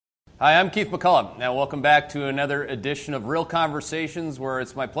Hi, I'm Keith McCullough. Now, welcome back to another edition of Real Conversations, where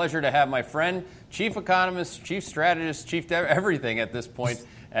it's my pleasure to have my friend, chief economist, chief strategist, chief everything at this point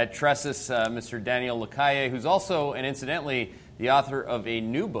at Tressis, Mr. Daniel Lacalle, who's also, and incidentally, the author of a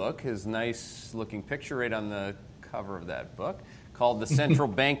new book, his nice-looking picture right on the cover of that book, called The Central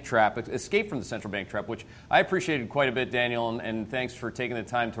Bank Trap, Escape from the Central Bank Trap, which I appreciated quite a bit, Daniel, and thanks for taking the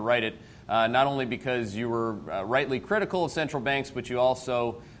time to write it, not only because you were rightly critical of central banks, but you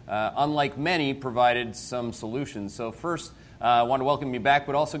also, unlike many, provided some solutions. So first, I want to welcome you back,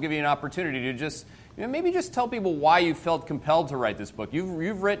 but also give you an opportunity to just maybe just tell people why you felt compelled to write this book.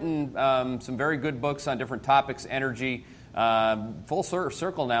 You've written some very good books on different topics, energy, full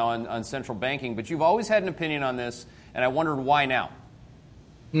circle now on central banking, but you've always had an opinion on this, and I wondered why now.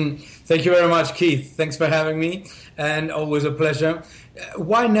 Thank you very much, Keith. Thanks for having me, and always a pleasure.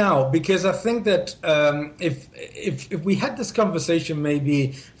 Why now? Because I think that if we had this conversation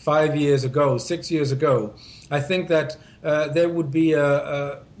maybe 5 years ago, 6 years ago, I think that there would be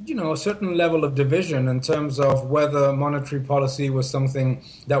a certain level of division in terms of whether monetary policy was something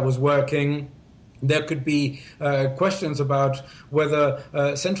that was working. There could be questions about whether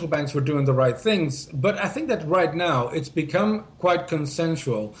central banks were doing the right things. But I think that right now it's become quite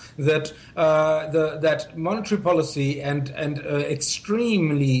consensual that that monetary policy and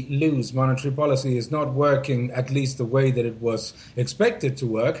extremely loose monetary policy is not working, at least the way that it was expected to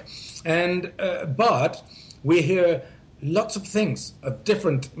work. But we hear lots of things, of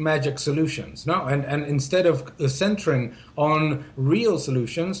different magic solutions. No? And instead of centering on real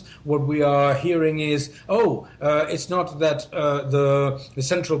solutions, what we are hearing is, it's not that the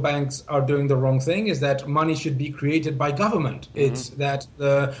central banks are doing the wrong thing, is that money should be created by government. Mm-hmm. It's that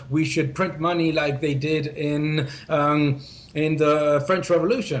we should print money like they did in the French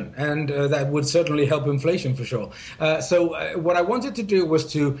Revolution, and that would certainly help inflation for sure. So what I wanted to do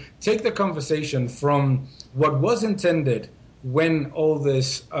was to take the conversation from what was intended when all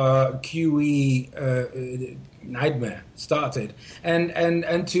this QE nightmare started,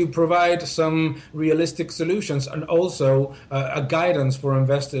 and to provide some realistic solutions and also a guidance for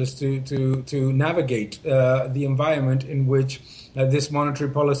investors to navigate the environment in which this monetary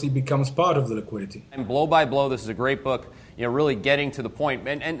policy becomes part of the liquidity. And blow by blow, this is a great book, really getting to the point.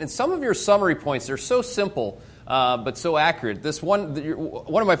 And some of your summary points, they're so simple, but so accurate. This one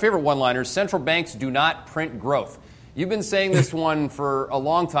of my favorite one-liners, central banks do not print growth. You've been saying this one for a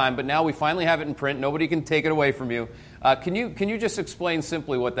long time, but now we finally have it in print. Nobody can take it away from you. Can you just explain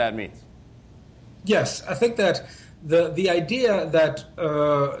simply what that means? Yes, I think that the idea that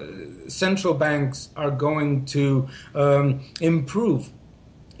central banks are going to improve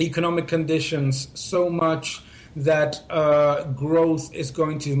economic conditions so much that growth is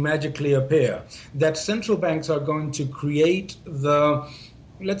going to magically appear, that central banks are going to create the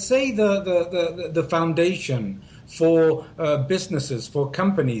foundation for businesses, for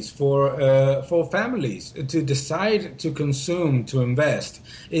companies, for families to decide to consume, to invest,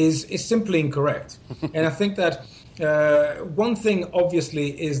 is simply incorrect. And I think that one thing,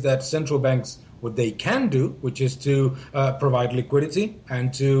 obviously, is that central banks, what they can do, which is to provide liquidity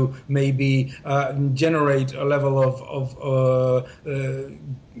and to maybe generate a level of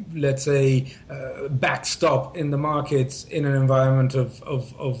let's say, backstop in the markets in an environment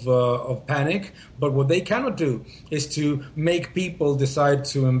of panic. But what they cannot do is to make people decide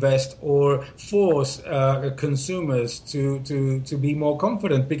to invest or force consumers to be more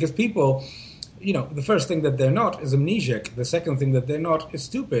confident, because people, the first thing that they're not is amnesiac. The second thing that they're not is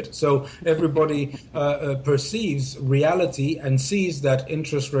stupid. So everybody perceives reality and sees that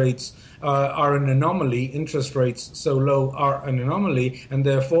interest rates are an anomaly. Interest rates so low are an anomaly, and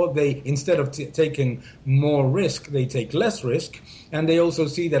therefore they, instead of taking more risk, they take less risk. And they also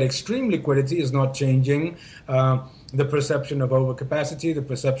see that extreme liquidity is not changing the perception of overcapacity, the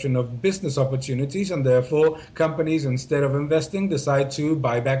perception of business opportunities, and therefore companies, instead of investing, decide to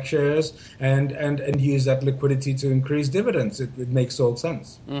buy back shares and use that liquidity to increase dividends. It makes all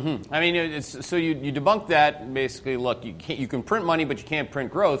sense. Mm-hmm. I mean, so you debunk that. Basically, look, you can print money, but you can't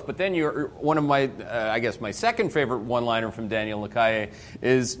print growth. But then one of my, my second favorite one-liner from Daniel Lacalle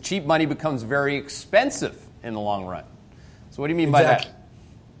is cheap money becomes very expensive in the long run. So what do you mean by that?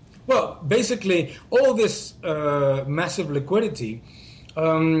 Well, basically, all this massive liquidity,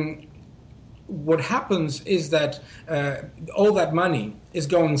 what happens is that all that money is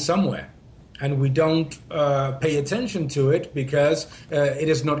going somewhere. and we don't pay attention to it because it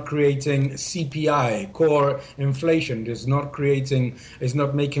is not creating CPI, core inflation. It is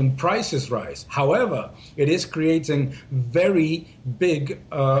not making prices rise. However, it is creating very big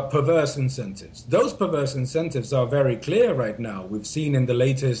perverse incentives. Those perverse incentives are very clear right now. We've seen in the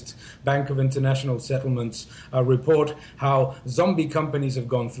latest Bank of International Settlements report how zombie companies have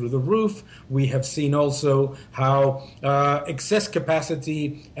gone through the roof. We have seen also how excess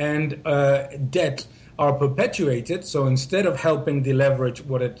capacity and debt are perpetuated. So instead of helping deleverage,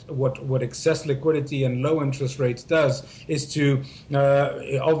 what excess liquidity and low interest rates does is to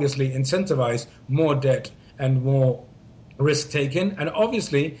obviously incentivize more debt and more risk taken. And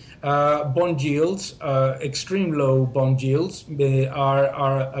obviously bond yields, extreme low bond yields, they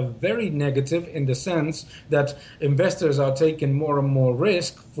are very negative in the sense that investors are taking more and more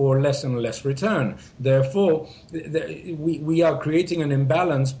risk for less and less return. Therefore, we are creating an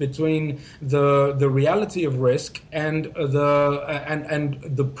imbalance between the reality of risk and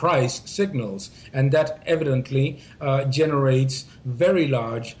the price signals, and that evidently generates very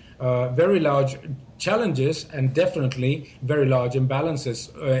large challenges and definitely very large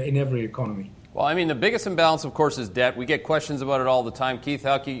imbalances in every economy. Well, I mean, the biggest imbalance, of course, is debt. We get questions about it all the time. Keith,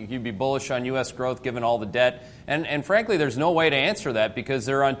 how can you be bullish on U.S. growth given all the debt? And frankly, there's no way to answer that because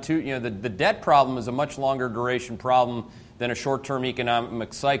they're on the debt problem is a much longer duration problem than a short-term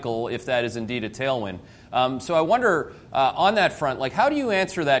economic cycle, if that is indeed a tailwind. So I wonder, on that front, like, how do you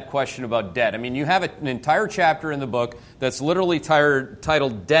answer that question about debt? I mean, you have an entire chapter in the book that's literally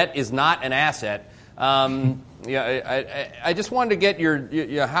titled "Debt is Not an Asset." I just wanted to get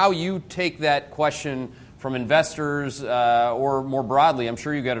your how you take that question from investors or more broadly. I'm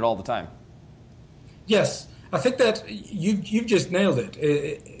sure you get it all the time. Yes, I think that you've just nailed it.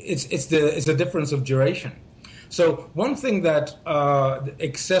 It's the difference of duration. So one thing that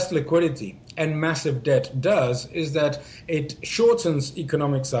excess liquidity and massive debt does is that it shortens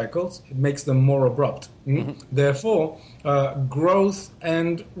economic cycles. It makes them more abrupt. Mm-hmm. Therefore, growth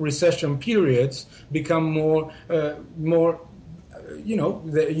and recession periods become more.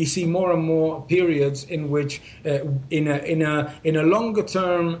 You see more and more periods in which, in a longer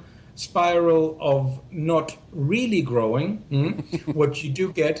term spiral of not really growing, what you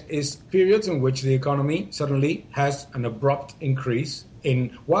do get is periods in which the economy suddenly has an abrupt increase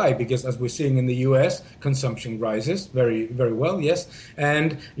in why? Because as we're seeing in the US, consumption rises very, very well, yes,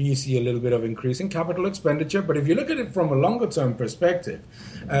 and you see a little bit of increase in capital expenditure. But if you look at it from a longer term perspective,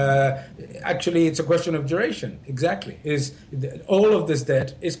 actually it's a question of duration. Exactly, all of this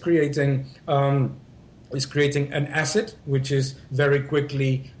debt is creating an asset which is very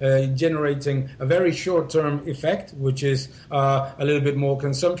quickly generating a very short-term effect, which is a little bit more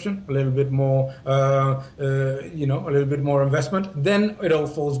consumption, a little bit more, a little bit more investment. Then it all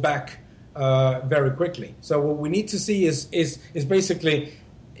falls back very quickly. So what we need to see is basically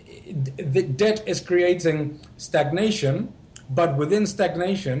the debt is creating stagnation, but within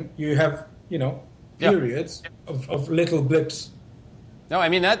stagnation you have periods of little blips. No, I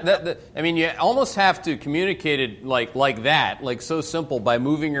mean you almost have to communicate it like that, like so simple, by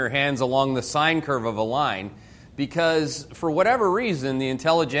moving your hands along the sine curve of a line, because for whatever reason, the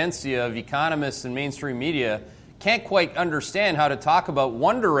intelligentsia of economists and mainstream media can't quite understand how to talk about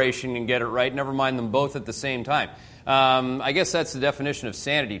one duration and get it right, never mind them both at the same time. I guess that's the definition of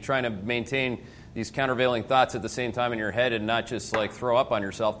sanity, trying to maintain these countervailing thoughts at the same time in your head and not just like throw up on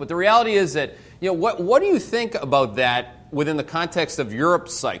yourself. But the reality is that, what do you think about that within the context of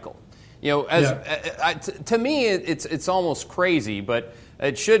Europe's cycle? To me, it's almost crazy, but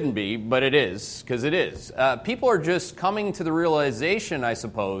it shouldn't be, but it is, because it is. People are just coming to the realization, I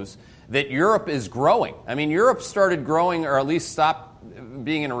suppose, that Europe is growing. I mean, Europe started growing, or at least stopped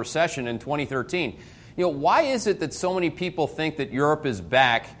being in a recession in 2013. Why is it that so many people think that Europe is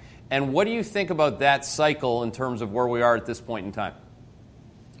back? And what do you think about that cycle in terms of where we are at this point in time?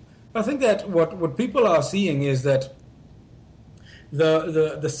 I think that what people are seeing is that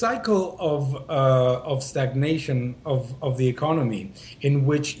the cycle of stagnation of the economy, in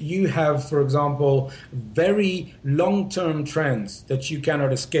which you have, for example, very long-term trends that you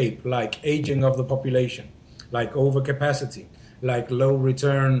cannot escape, like aging of the population, like overcapacity, like low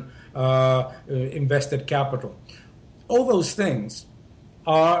return invested capital. All those things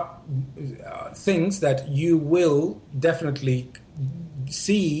are things that you will definitely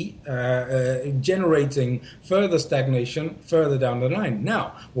see generating further stagnation further down the line.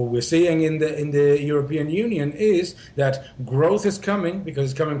 Now, what we're seeing in the European Union is that growth is coming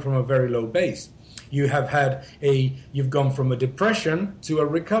because it's coming from a very low base. You've gone from a depression to a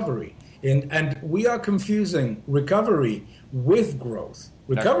recovery, and we are confusing recovery with growth.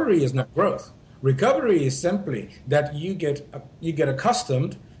 Recovery is not growth. Recovery is simply that you get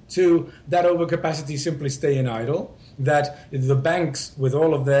accustomed to that overcapacity simply staying idle, that the banks, with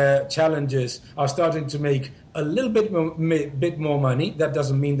all of their challenges, are starting to make a little bit more money. That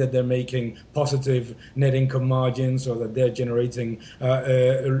doesn't mean that they're making positive net income margins or that they're generating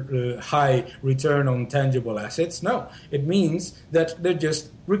high return on tangible assets. No, it means that they're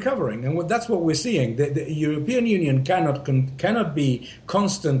just recovering. And that's what we're seeing. The European Union cannot be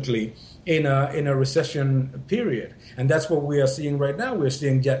constantly in a recession period. And that's what we are seeing right now. We're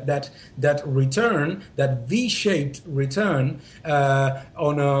seeing that return, that V-shaped return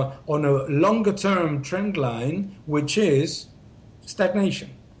on a longer term trend line, which is stagnation.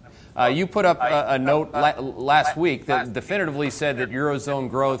 You put up a note last week that definitively said that Eurozone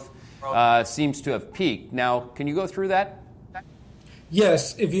growth seems to have peaked. Now, can you go through that?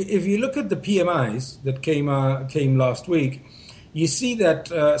 Yes. If you look at the PMIs that came last week, you see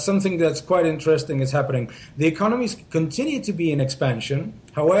that something that's quite interesting is happening. The economies continue to be in expansion.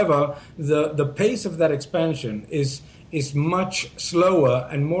 However, the pace of that expansion is much slower,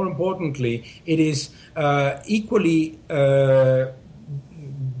 and more importantly, it is equally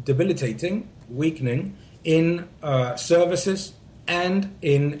debilitating, weakening in services and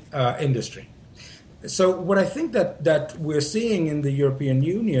in industry. So what I think that we're seeing in the European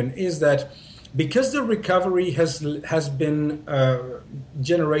Union is that because the recovery has been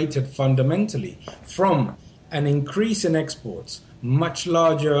generated fundamentally from an increase in exports, much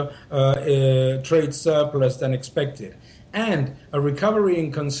larger trade surplus than expected, and a recovery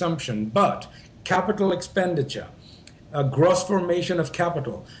in consumption, but capital expenditure, a gross formation of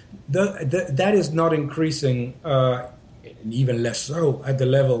capital, that is not increasing, even less so at the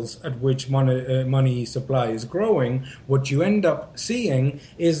levels at which money supply is growing. What you end up seeing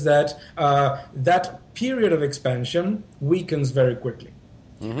is that that period of expansion weakens very quickly.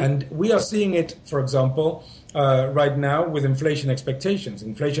 Mm-hmm. And we are seeing it, for example, right now with inflation expectations.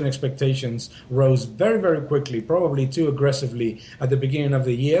 Inflation expectations rose very, very quickly, probably too aggressively at the beginning of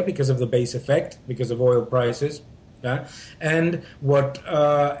the year because of the base effect, because of oil prices. Yeah? And what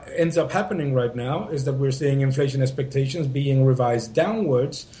ends up happening right now is that we're seeing inflation expectations being revised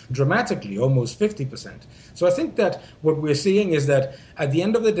downwards dramatically, almost 50%. So I think that what we're seeing is that at the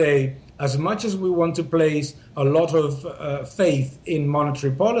end of the day, as much as we want to place a lot of faith in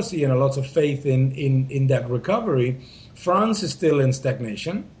monetary policy and a lot of faith in that recovery, France is still in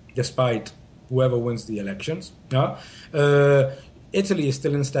stagnation, despite whoever wins the elections. Italy is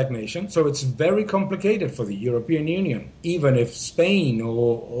still in stagnation, so it's very complicated for the European Union. Even if Spain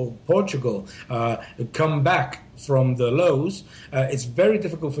or Portugal come back from the lows, it's very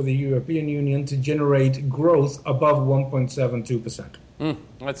difficult for the European Union to generate growth above 1.72%.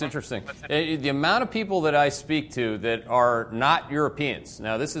 That's interesting. The amount of people that I speak to that are not Europeans,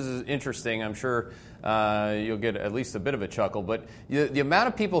 now this is interesting, I'm sure you'll get at least a bit of a chuckle, but the amount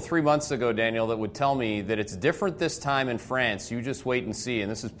of people 3 months ago, Daniel, that would tell me that it's different this time in France, you just wait and see, and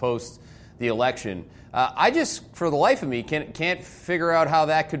this is post the election. I just, for the life of me, can't figure out how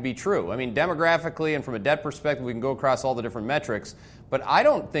that could be true. I mean, demographically and from a debt perspective, we can go across all the different metrics, but I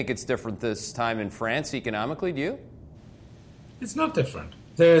don't think it's different this time in France economically, do you? It's not different.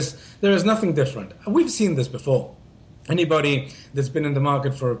 There is nothing different. We've seen this before. Anybody that's been in the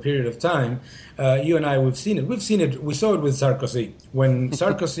market for a period of time, you and I, we've seen it. We saw it with Sarkozy. When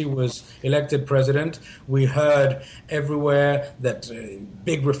Sarkozy was elected president, we heard everywhere that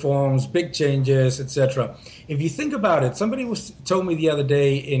big reforms, big changes, etc. If you think about it, somebody told me the other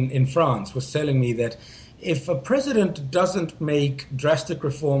day in France, was telling me that if a president doesn't make drastic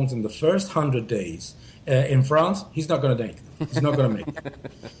reforms in the first 100 days in France, he's not going to make it. He's not going to make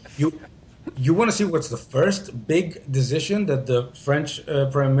it. You want to see what's the first big decision that the French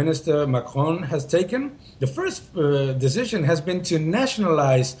Prime Minister Macron has taken? The first decision has been to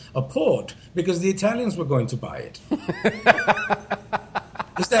nationalize a port because the Italians were going to buy it.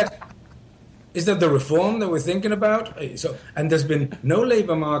 Is that the reform that we're thinking about? And there's been no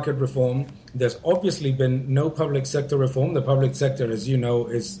labor market reform. There's obviously been no public sector reform. The public sector, as you know,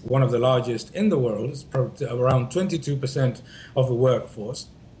 is one of the largest in the world. It's around 22% of the workforce.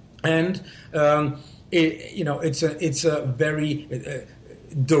 And it's a very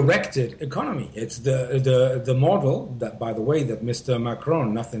directed economy. It's the model that, by the way, that Mr.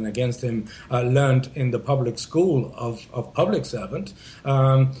 Macron, nothing against him, learned in the public school of public servant,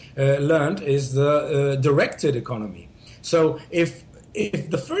 learned is the directed economy. So if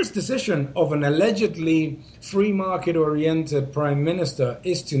the first decision of an allegedly free market-oriented prime minister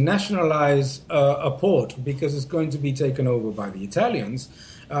is to nationalize a port because it's going to be taken over by the Italians,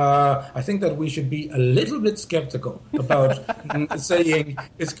 I think that we should be a little bit skeptical about saying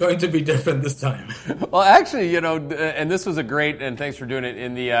it's going to be different this time. Well, actually, and this was a great, and thanks for doing it,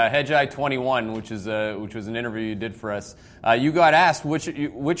 in the Hedgeye 21, which was an interview you did for us. You got asked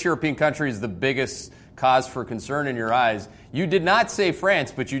which European country is the biggest cause for concern in your eyes. You did not say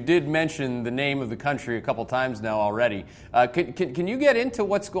France, but you did mention the name of the country a couple times now already. Can you get into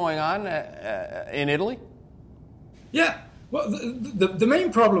what's going on in Italy? Yeah. Well, the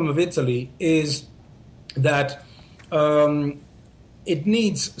main problem of Italy is that it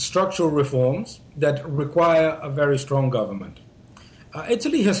needs structural reforms that require a very strong government.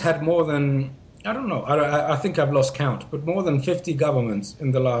 Italy has had more than, I think I've lost count, but more than 50 governments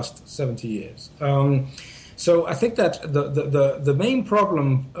in the last 70 years. So I think that the main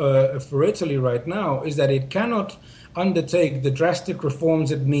problem for Italy right now is that it cannot undertake the drastic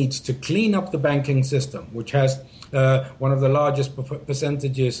reforms it needs to clean up the banking system, which has one of the largest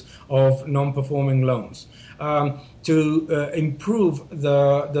percentages of non-performing loans, to improve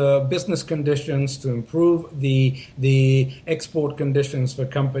the business conditions, to improve the export conditions for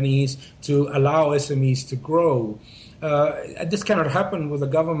companies, to allow SMEs to grow. This cannot happen with a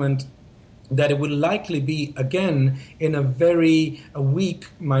government that it will likely be, again, in a very weak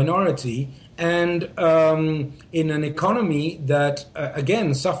minority, and in an economy that,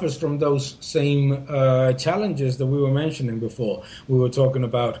 again, suffers from those same challenges that we were mentioning before. We were talking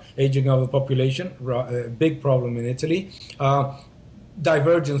about aging of the population, a big problem in Italy.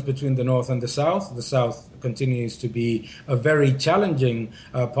 Divergence between the north and the south. The south continues to be a very challenging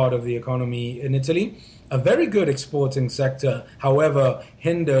part of the economy in Italy. A very good exporting sector, however,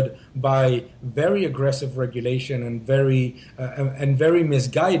 hindered by very aggressive regulation and very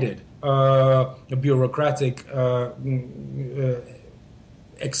misguided bureaucratic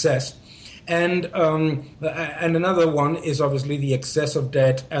excess. And another one is obviously the excess of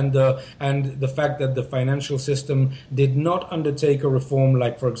debt and the fact that the financial system did not undertake a reform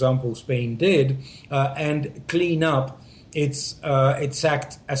like, for example, Spain did, and clean up its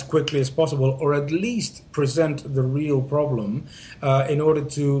act as quickly as possible, or at least present the real problem in order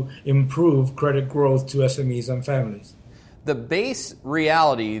to improve credit growth to SMEs and families. The base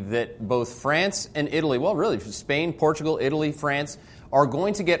reality that both France and Italy, well, really, Spain, Portugal, Italy, France, are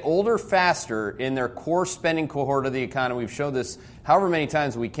going to get older faster in their core spending cohort of the economy. We've shown this however many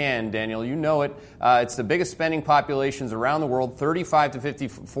times we can, Daniel. You know it. It's the biggest spending populations around the world, 35 to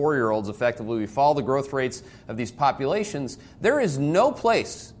 54-year-olds, effectively. We follow the growth rates of these populations. There is no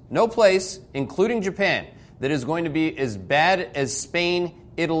place, including Japan, that is going to be as bad as Spain,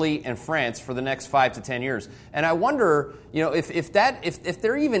 Italy, and France for the next 5 to 10 years. And I wonder, if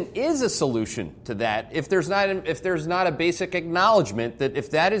there even is a solution to that, if there's not a basic acknowledgement that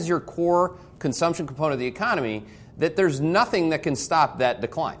if that is your core consumption component of the economy, that there's nothing that can stop that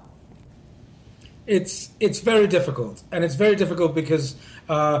decline. It's very difficult, and it's very difficult because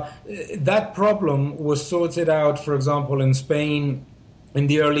that problem was sorted out, for example, in Spain in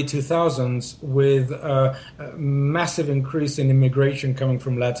the early 2000s with a massive increase in immigration coming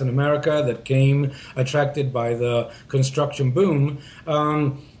from Latin America that came attracted by the construction boom.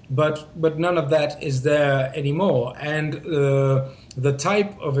 But none of that is there anymore. And the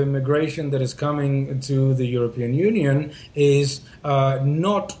type of immigration that is coming to the European Union is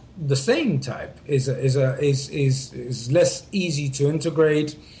not the same type, is less easy to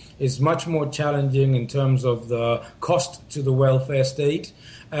integrate, is much more challenging in terms of the cost to the welfare state,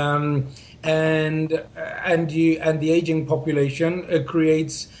 and the aging population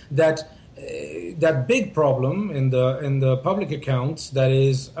creates that big problem in the public accounts that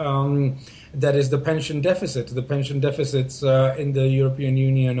is the pension deficit. The pension deficits in the European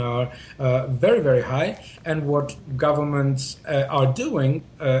Union are very, very high, and what governments are doing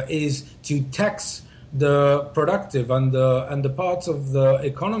is to tax the productive and the parts of the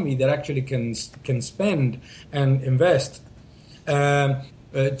economy that actually can spend and invest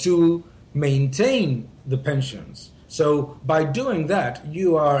to maintain the pensions. So by doing that,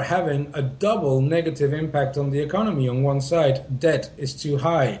 you are having a double negative impact on the economy. On one side, debt is too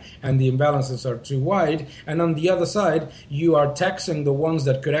high and the imbalances are too wide. And on the other side, you are taxing the ones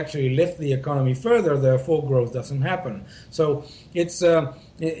that could actually lift the economy further. Therefore, growth doesn't happen. So it's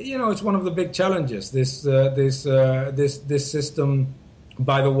it's one of the big challenges. This system,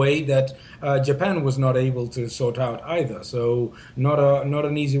 by the way, that Japan was not able to sort out either. So not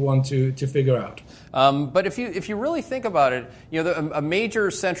an easy one to figure out. But if you really think about it, a major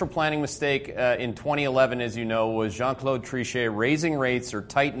central planning mistake in 2011, as you know, was Jean-Claude Trichet raising rates or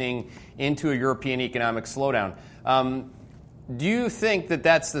tightening into a European economic slowdown. Do you think that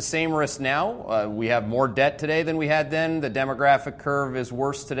that's the same risk now? We have more debt today than we had then. The demographic curve is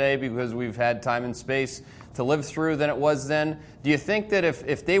worse today because we've had time and space to live through than it was then. Do you think that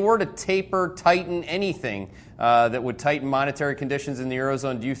if they were to taper, tighten anything that would tighten monetary conditions in the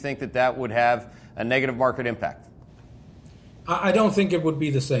Eurozone, do you think that that would have a negative market impact? I don't think it would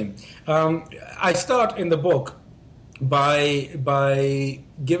be the same. I start in the book by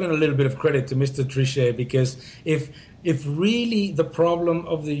giving a little bit of credit to Mr. Trichet, because if really the problem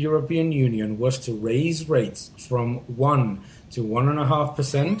of the European Union was to raise rates from 1 to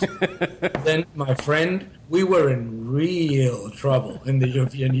 1.5%, then, my friend, we were in real trouble in the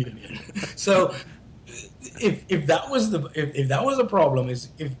European Union. So, if that was the problem, is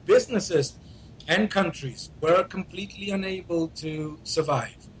if businesses and countries were completely unable to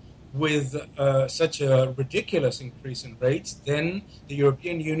survive with such a ridiculous increase in rates, then the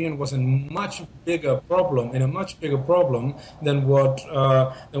European Union was in a much bigger problem than what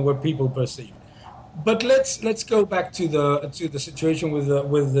people perceive. But let's go back to the situation with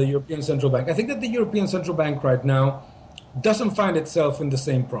the European Central Bank. I think that the European Central Bank right now doesn't find itself in the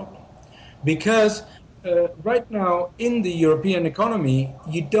same problem, because right now in the European economy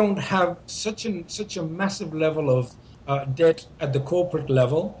you don't have such a massive level of debt at the corporate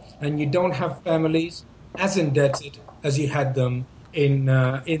level, and you don't have families as indebted as you had them in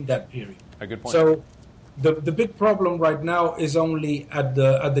that period. A good point. So the big problem right now is only at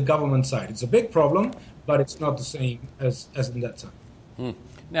the government side. It's a big problem, but it's not the same as in that time.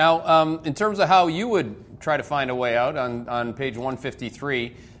 Now, in terms of how you would try to find a way out, on page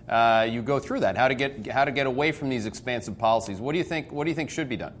 153, you go through that, how to get away from these expansive policies. What do you think should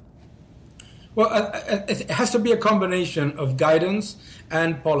be done? Well, it has to be a combination of guidance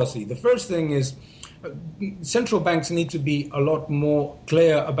and policy. The first thing is central banks need to be a lot more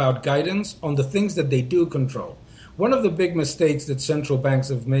clear about guidance on the things that they do control. One of the big mistakes that central banks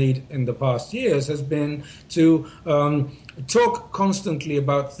have made in the past years has been to talk constantly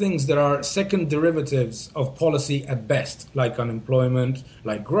about things that are second derivatives of policy at best, like unemployment,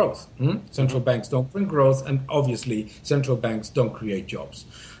 like growth. Central banks don't bring growth, and obviously central banks don't create jobs.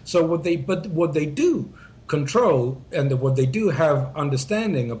 So what they do control and what they do have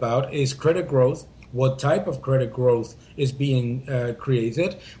understanding about is credit growth, what type of credit growth is being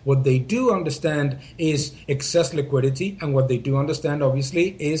created. What they do understand is excess liquidity, and what they do understand,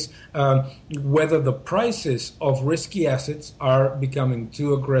 obviously, is whether the prices of risky assets are becoming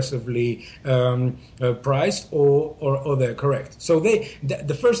too aggressively priced or they're correct. So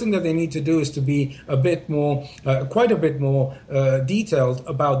the first thing that they need to do is to be quite a bit more detailed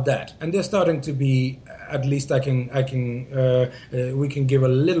about that, and they're starting to be. At least we can give a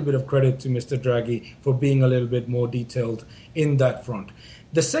little bit of credit to Mr. Draghi for being a little bit more detailed in that front.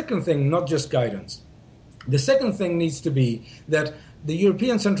 The second thing, not just guidance. The second thing needs to be that the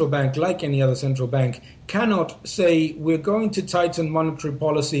European Central Bank, like any other central bank, cannot say we're going to tighten monetary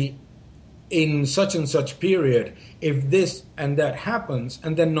policy in such and such period if this and that happens,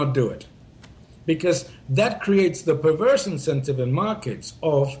 and then not do it. Because that creates the perverse incentive in markets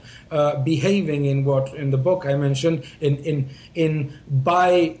of behaving in what in the book I mentioned in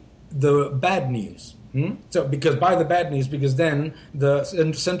buy the bad news. So because buy the bad news, because then the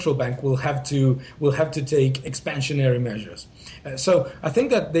central bank will have to take expansionary measures. So I think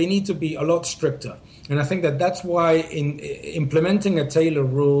that they need to be a lot stricter. And I think that that's why in implementing a Taylor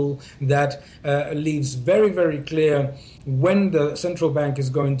rule that leaves very, very clear when the central bank is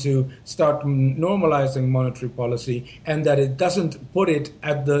going to start normalizing monetary policy, and that it doesn't put it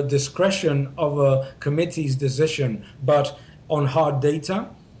at the discretion of a committee's decision, but on hard data,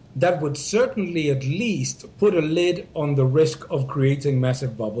 that would certainly at least put a lid on the risk of creating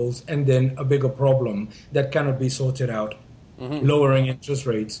massive bubbles and then a bigger problem that cannot be sorted out, lowering interest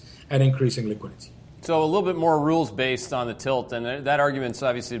rates and increasing liquidity. So a little bit more rules-based on the tilt, and that argument's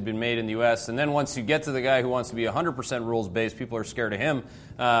obviously been made in the U.S., and then once you get to the guy who wants to be 100% rules-based, people are scared of him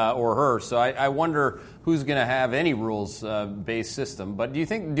or her. So I wonder who's going to have any rules-based system. But do you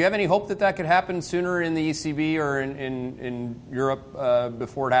have any hope that could happen sooner in the ECB or in Europe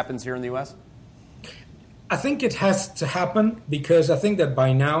before it happens here in the U.S.? I think it has to happen, because I think that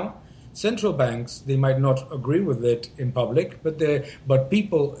by now, central banks, they might not agree with it in public, but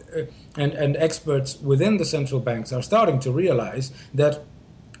people and experts within the central banks are starting to realize that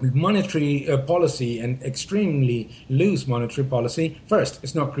monetary policy and extremely loose monetary policy, first,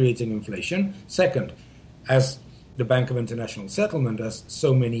 it's not creating inflation. Second, as the Bank of International Settlement, as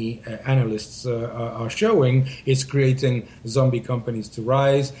so many analysts are showing, is creating zombie companies to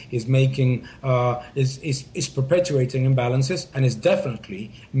rise, is making is perpetuating imbalances, and is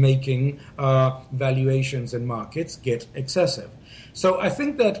definitely making valuations in markets get excessive. So I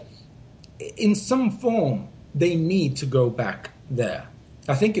think that in some form they need to go back there.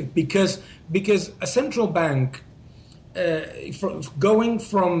 I think because a central bank, going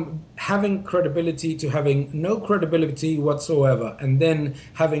from having credibility to having no credibility whatsoever, and then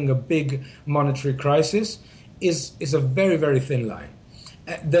having a big monetary crisis, is a very, very thin line.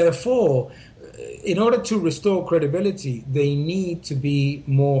 Therefore, in order to restore credibility, they need to be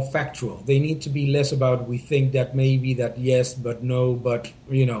more factual. They need to be less about we think that maybe, that yes, but no, but,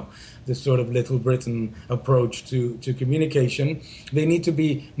 the sort of Little Britain approach to communication. They need to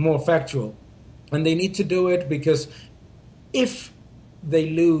be more factual. And they need to do it because if they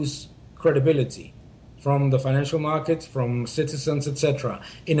lose credibility from the financial markets, from citizens, etc.,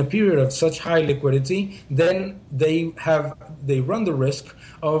 in a period of such high liquidity, then they run the risk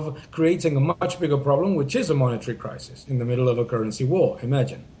of creating a much bigger problem, which is a monetary crisis in the middle of a currency war.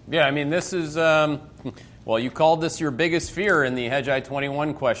 Imagine. Yeah, I mean, this is, well, you called this your biggest fear in the Hedgeye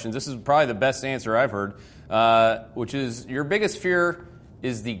 21 questions. This is probably the best answer I've heard, which is your biggest fear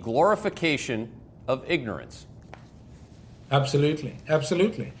is the glorification of ignorance. Absolutely.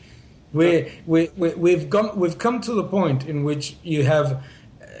 We've come to the point in which you have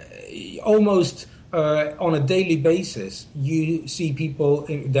almost on a daily basis, you see people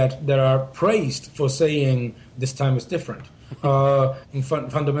that are praised for saying this time is different.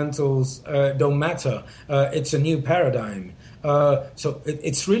 Fundamentals don't matter. It's a new paradigm. So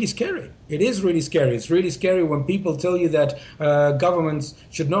it's really scary. It is really scary. It's really scary when people tell you that governments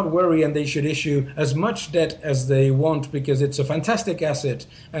should not worry and they should issue as much debt as they want because it's a fantastic asset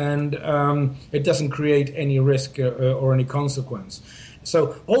and it doesn't create any risk or any consequence.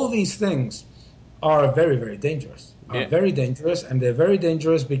 So all these things are very, very dangerous. Very dangerous, and they're very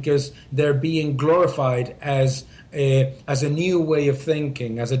dangerous because they're being glorified as a new way of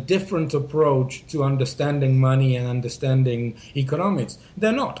thinking, as a different approach to understanding money and understanding economics.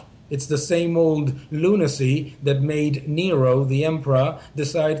 They're not. It's the same old lunacy that made Nero, the emperor,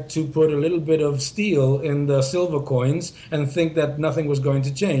 decide to put a little bit of steel in the silver coins and think that nothing was going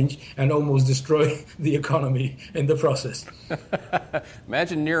to change and almost destroy the economy in the process.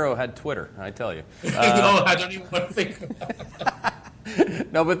 Imagine Nero had Twitter, I tell you. No, I don't even want to think about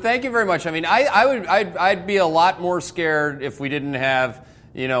that. No, but thank you very much. I mean, I'd be a lot more scared if we didn't have,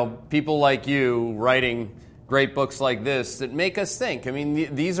 people like you writing great books like this that make us think. I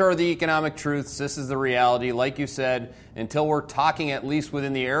mean, these are the economic truths. This is the reality. Like you said, until we're talking at least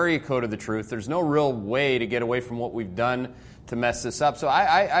within the area code of the truth, there's no real way to get away from what we've done to mess this up. So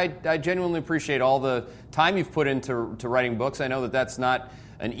I genuinely appreciate all the time you've put into writing books. I know that that's not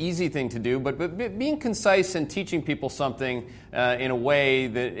an easy thing to do, but being concise and teaching people something in a way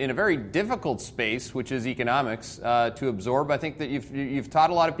that, in a very difficult space, which is economics, to absorb. I think that you've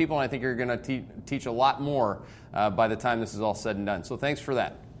taught a lot of people, and I think you're going to teach a lot more by the time this is all said and done. So thanks for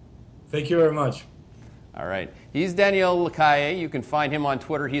that. Thank you very much. All right. He's Daniel Lacalle. You can find him on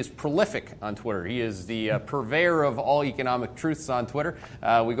Twitter. He is prolific on Twitter. He is the purveyor of all economic truths on Twitter.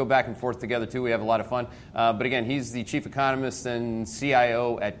 We go back and forth together, too. We have a lot of fun. But again, he's the chief economist and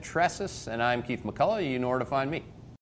CIO at Tressis, and I'm Keith McCullough. You know where to find me.